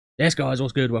Yes guys,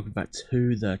 what's good? Welcome back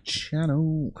to the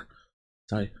channel.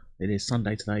 So it is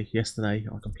Sunday today. Yesterday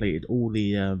I completed all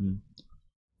the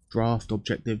draft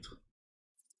objective.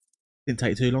 Didn't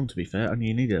take too long, to be fair.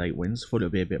 Only needed 8 wins. Thought it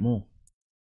would be a bit more.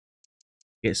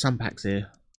 Get some packs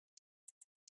here.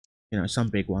 You know, some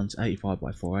big ones. 85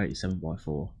 by 4, 87 by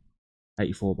 4,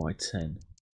 84 by 10.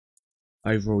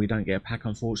 Overall you don't get a pack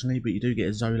unfortunately, but you do get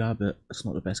a Zola, but it's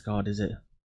not the best card, is it?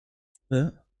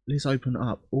 But let's open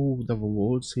up all the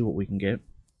rewards, see what we can get.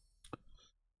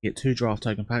 Get 2 draft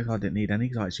token packs. I didn't need any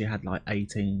because I actually had like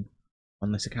 18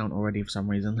 on this account already for some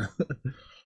reason.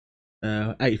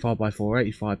 85 by 4,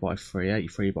 85 by 3,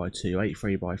 83 by 2,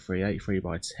 83 by 3, 83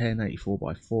 by 10, 84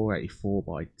 by 4, 84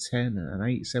 by 10, and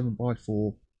 87 by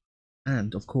 4.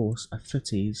 And of course, a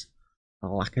FUTTIES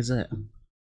Lacazette.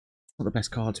 Not the best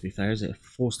card, to be fair, is it?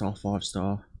 4-star,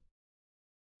 5-star.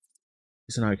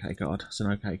 It's an okay card. It's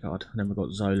an okay card. And then we've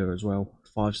got Zola as well.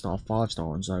 5-star, 5-star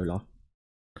on Zola.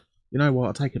 You know what?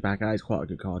 I'll take it back. That is quite a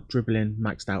good card. Dribbling,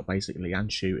 maxed out basically, and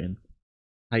shooting.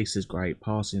 Pace is great.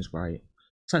 Passing is great.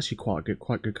 It's actually quite good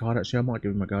card. Actually, I might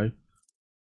give him a go.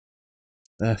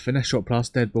 Finesse shot plus,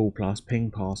 dead ball plus,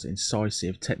 ping pass,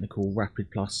 incisive, technical,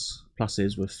 rapid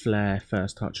pluses with flair,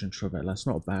 first touch, and Travella. That's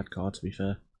not a bad card, to be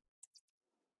fair.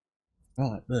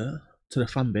 Right, but to the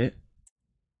fun bit.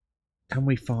 Can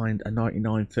we find a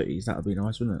 99 FUTTIES? That would be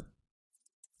nice, wouldn't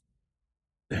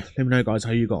it? Let me know, guys,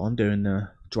 how you got on doing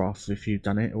the draft, if you've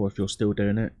done it or if you're still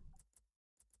doing it.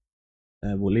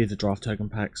 We'll leave the draft token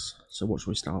packs. So what should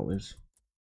we start with?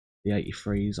 The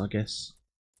 83s, I guess.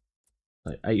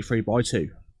 So 83 by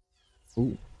 2.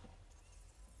 Ooh.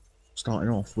 Starting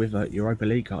off with a Europa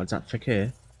League card. Is that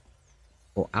Fekir?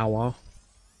 Or Aouar?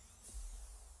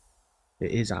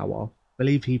 It is Aouar. I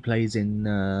believe he plays in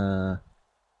the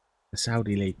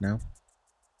Saudi League now.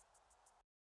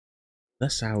 The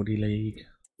Saudi League.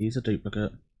 He's a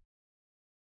duplicate.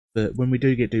 But when we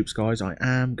do get dupes, guys, I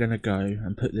am going to go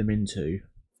and put them into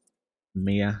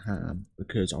Mia Hamm,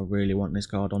 because I really want this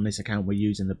card. On this account, we're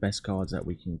using the best cards that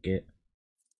we can get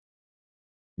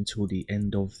until the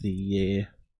end of the year.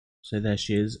 So there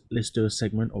she is. Let's do a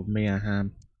segment of Mia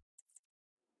Hamm.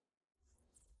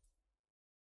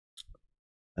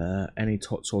 Any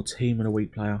tots or team of the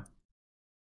week player.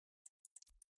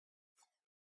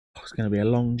 Oh, it's going to be a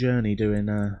long journey doing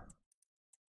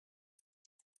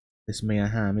this Mia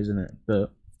Hamm, isn't it?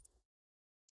 But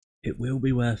it will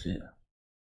be worth it.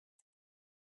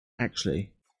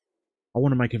 Actually, I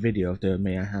want to make a video of doing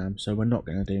Mia Hamm, so we're not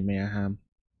going to do Mia Hamm.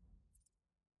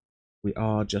 We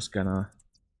are just going to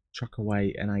chuck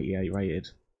away an 88 rated.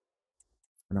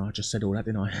 And I just said all that,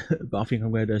 didn't I? But I think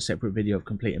I'm going to do a separate video of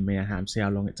completing Mia Hamm, see how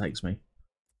long it takes me.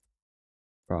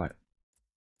 Right.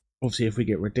 Obviously, if we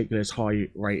get ridiculous high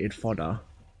rated fodder,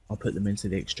 I'll put them into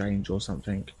the exchange or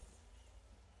something.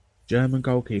 German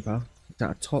goalkeeper. Is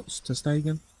that a Tots to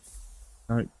Stegen?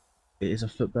 No. It is a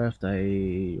foot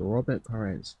birthday. Robert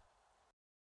Perez.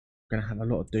 I'm going to have a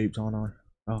lot of dupes, aren't I?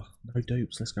 Oh, no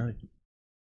dupes. Let's go.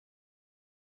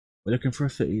 We're looking for a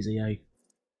FUTTIES, EA.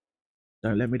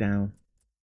 Don't let me down.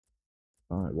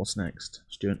 Alright, what's next?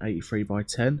 Let's do an 83 by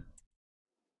 10.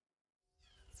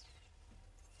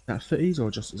 Is that FUTTIES or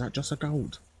is that just a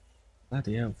gold?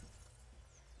 Bloody hell.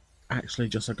 Actually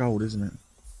just a gold, isn't it?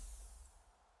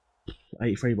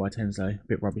 83 by 10s though.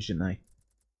 Bit rubbish, isn't they?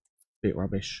 Bit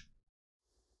rubbish.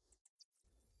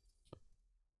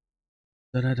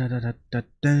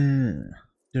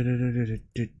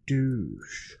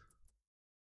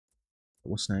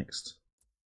 What's next?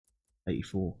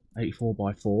 84. 84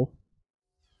 by 4.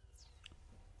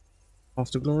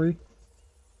 After Glory.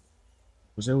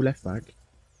 Brazil left back.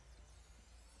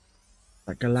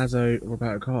 That Galazzo,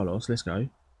 Roberto Carlos. Let's go.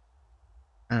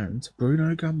 And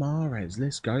Bruno Guimaraes.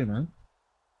 Let's go, man.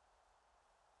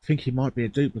 I think he might be a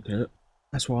duplicate.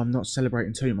 That's why I'm not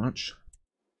celebrating too much.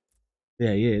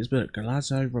 Yeah, he is, but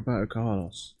Galazzo, Roberto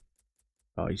Carlos.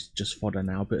 Oh, he's just fodder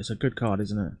now, but it's a good card,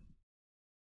 isn't it?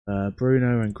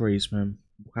 Bruno and Griezmann.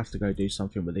 We'll have to go do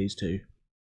something with these two.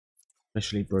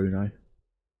 Especially Bruno.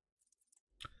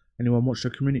 Anyone watch the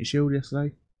Community Shield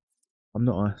yesterday? I'm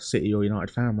not a City or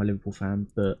United fan, I'm a Liverpool fan,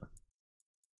 but it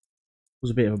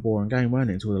was a bit of a boring game, weren't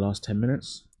it, until the last 10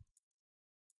 minutes.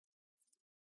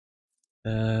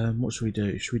 What should we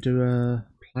do? Should we do a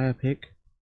player pick?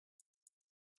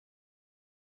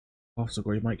 After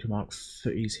we make a mark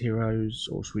FUTTIES heroes,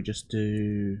 or should we just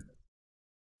do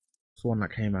the one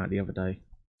that came out the other day?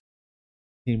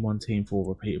 Team 1, Team 4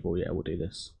 repeatable. Yeah, we'll do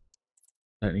this.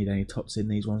 Don't need any tops in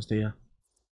these ones, do you?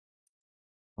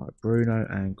 Right, Bruno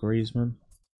and Griezmann.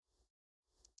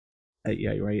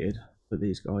 88 rated. Put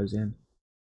these guys in.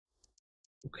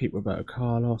 We'll keep Roberto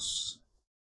Carlos.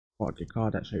 Quite a good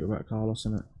card actually, Roberto Carlos,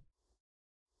 isn't it?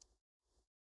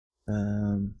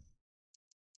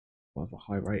 What other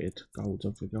high rated golds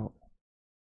have we got?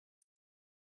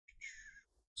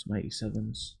 Some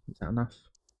 87s. Is that enough?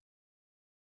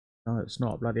 No, it's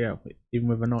not. Bloody hell. Even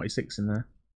with a 96 in there.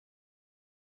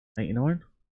 89?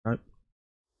 Nope.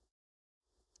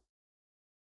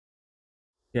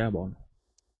 Yeah, one.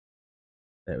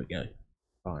 There we go.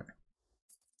 Right.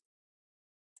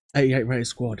 88 rated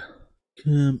squad.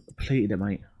 Completed it,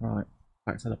 mate. Right.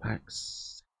 Back to the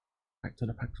packs. Back to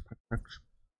the packs.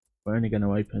 We're only going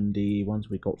to open the ones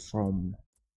we got from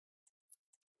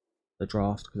the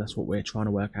draft because that's what we're trying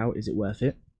to work out. Is it worth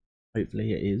it?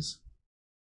 Hopefully it is.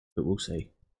 But we'll see.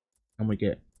 Can we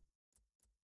get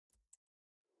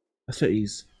a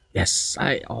FUTTIES? Yes!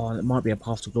 Oh, it might be a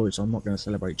path to glory, so I'm not going to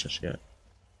celebrate just yet.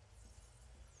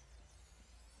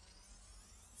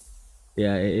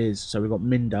 Yeah, it is. So we've got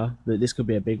Minder. This could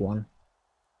be a big one.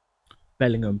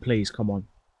 Bellingham, please, come on.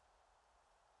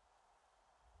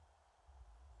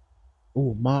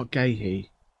 Oh, Mark Gahey.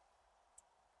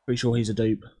 Pretty sure he's a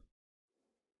dupe.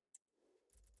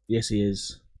 Yes, he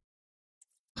is.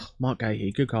 Mark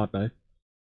Gahey, good card though.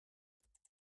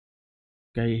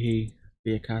 Gahey,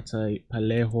 Diakate,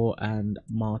 Palejo, and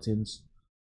Martins.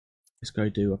 Let's go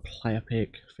do a player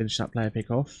pick. Finish that player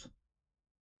pick off.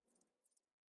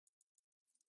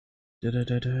 I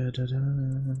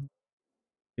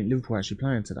think Liverpool are actually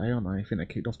playing today, aren't they? I think they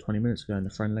kicked off 20 minutes ago in the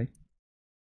friendly.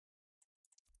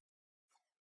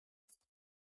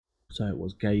 So it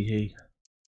was Gahey,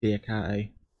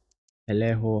 Diakate,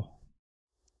 Palejo,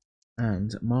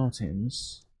 and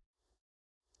Martins.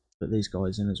 Put these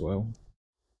guys in as well.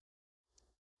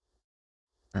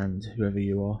 And whoever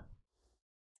you are.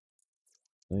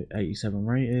 So 87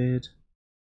 rated.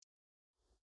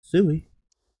 Suey.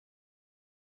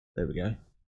 There we go.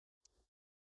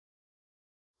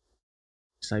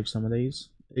 Save some of these.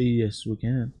 Yes, we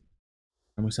can.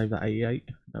 Can we save that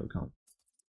 88? No, we can't.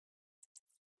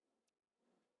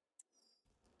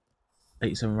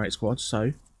 87 rate squad.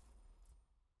 So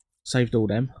saved all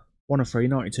them. 1 of 3,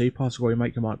 92. Pass score,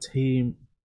 make them up. Team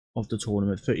of the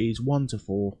tournament. FUTTIES 1 to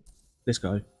 4. Let's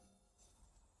go.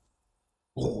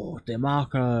 Oh,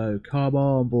 DeMarco. Come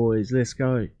on, boys. Let's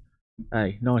go.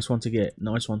 Hey, nice one to get.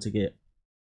 Nice one to get.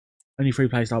 Only 3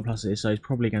 playstyle pluses, so it's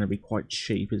probably going to be quite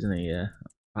cheap, isn't it? Yeah.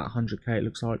 About 100k it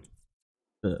looks like.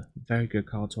 But very good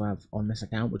card to have on this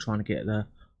account. We're trying to get the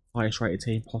highest rated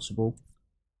team possible.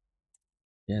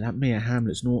 Yeah, that Mia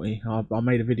Hamlet's naughty. I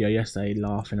made a video yesterday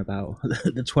laughing about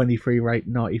the 23 rate,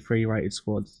 93 rated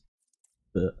squads.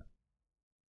 But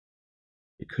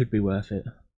it could be worth it.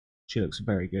 She looks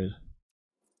very good.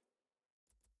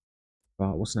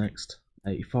 Right, what's next?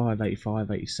 85,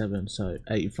 85, 87. So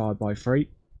 85 by 3.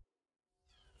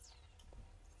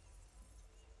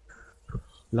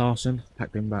 Larson,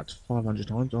 packed him about 500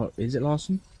 times. Oh, is it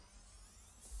Larson?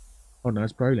 Oh no,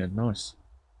 it's Brolin. Nice.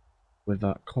 With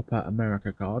a Copa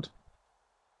America card.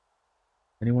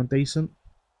 Anyone decent?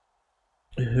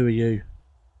 Who are you?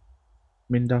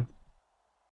 Minder.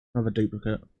 Another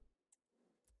duplicate.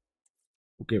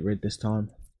 We'll get rid this time.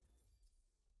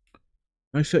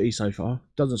 No FUTTIES so far.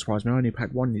 Doesn't surprise me. I only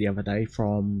packed one the other day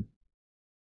from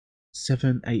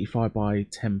 785 by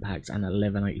 10 packs and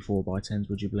 1184 by 10s,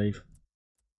 would you believe?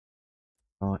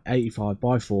 Right, 85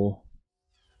 by 4.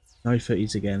 No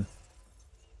FUTTIES again.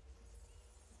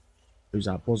 Who's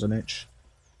that? Bozanic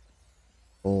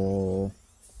or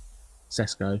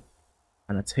Sesko?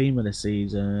 And a team of the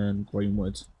season,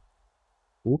 Greenwood.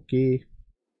 Okay.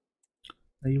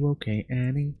 Are you okay,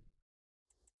 Annie?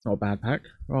 Not a bad pack.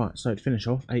 Right, so to finish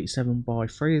off, 87 by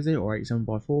 3 is it? Or 87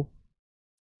 by 4?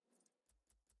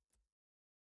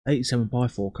 87 by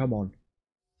 4, come on.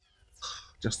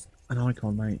 Just an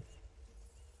icon, mate.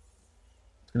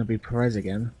 It's going to be Perez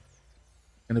again.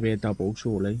 It's going to be a double,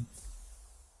 surely.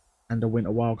 And a winter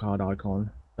wildcard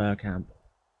icon, Bergkamp.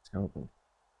 Terrible.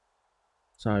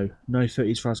 So, no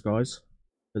FUTTIES for us, guys,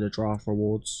 for the draft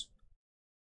rewards.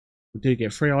 We do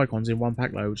get 3 icons in 1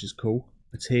 pack, though, which is cool.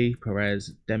 Petit,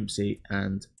 Perez, Dempsey,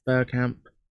 and Bergkamp.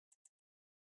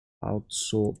 I'll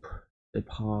sort the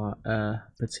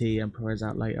Petit and Perez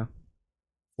out later.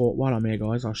 But while I'm here,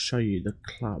 guys, I'll show you the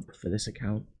club for this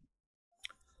account.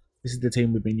 This is the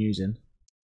team we've been using.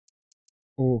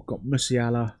 Oh, got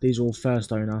Musiala. These are all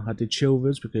first owner. I did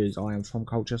Chilvers because I am from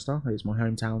Colchester. It's my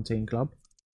hometown team club.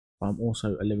 But I'm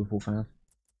also a Liverpool fan.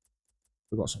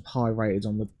 We've got some high rated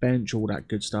on the bench, all that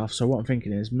good stuff. So what I'm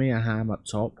thinking is Mia Hamm up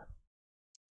top.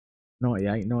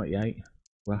 98, 98.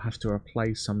 We'll have to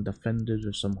replace some defenders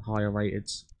with some higher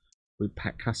rateds. We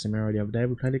packed Casemiro the other day.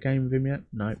 We played a game with him yet?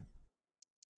 No.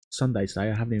 Sunday today.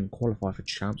 I haven't even qualified for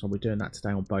champs. I'll be doing that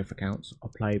today on both accounts.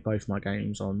 I'll play both my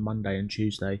games on Monday and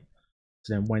Tuesday.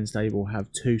 So then Wednesday we'll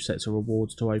have 2 sets of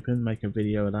rewards to open. Make a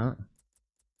video of that.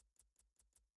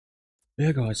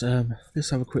 Yeah, guys. Let's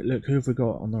have a quick look. Who have we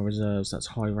got on the reserves that's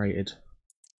high rated?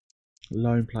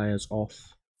 Lone players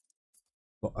off.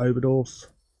 We've got Oberdorf,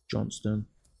 Johnston.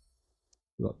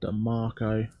 We've got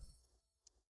DeMarco,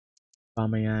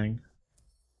 Bamiyang.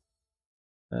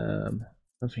 I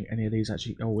don't think any of these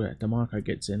actually. Oh yeah, DeMarco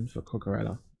gets in for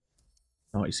Cucurella,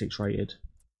 96 rated.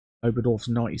 Oberdorf's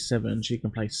 97. She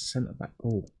can play centre back.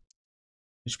 Oh,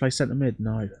 can she play centre mid?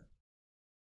 No.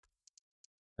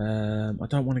 I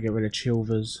don't want to get rid of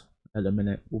Chilvers at the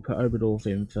minute. We'll put Oberdorf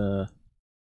in for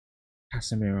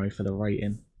Casemiro for the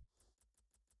rating.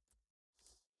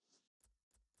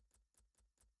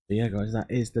 But yeah, guys, that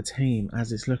is the team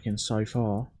as it's looking so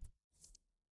far.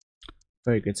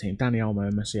 Very good team. Danny Olmo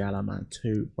and Musiala, man.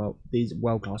 These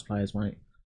world-class players, mate.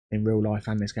 In real life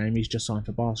and this game. He's just signed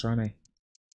for Barca, hasn't he?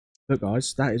 But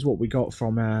guys, that is what we got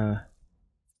from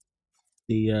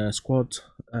the squad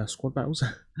battles.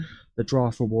 The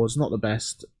draft rewards, not the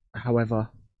best. However,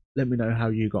 let me know how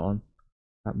you got on.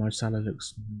 That Mo Salah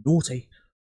looks naughty.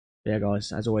 But yeah,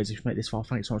 guys, as always, if you made this far,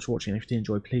 thanks so much for watching. If you did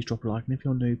enjoy, please drop a like. And if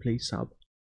you're new, please sub.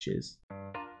 Cheers.